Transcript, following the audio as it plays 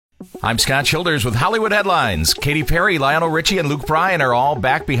I'm Scott Childers with Hollywood Headlines. Katy Perry, Lionel Richie, and Luke Bryan are all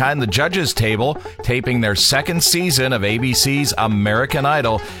back behind the judges' table, taping their second season of ABC's American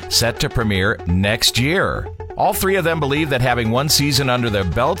Idol, set to premiere next year. All three of them believe that having one season under their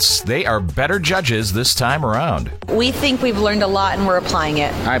belts, they are better judges this time around. We think we've learned a lot and we're applying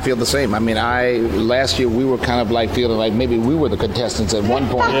it. I feel the same. I mean, last year we were kind of like feeling like maybe we were the contestants at one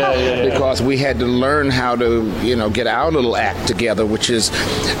point because we had to learn how to, get our little act together, which is,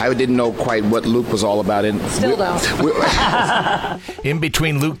 I didn't know quite what Luke was all about. Still don't. In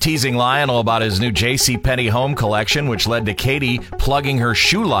between Luke teasing Lionel about his new JCPenney home collection, which led to Katy plugging her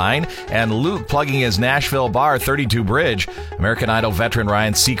shoe line, and Luke plugging his Nashville bar 32 Bridge, American Idol veteran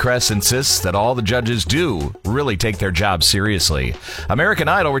Ryan Seacrest insists that all the judges do really take their job seriously. American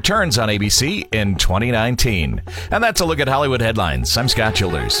Idol returns on ABC in 2019. And that's a look at Hollywood Headlines. I'm Scott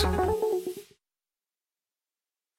Childers.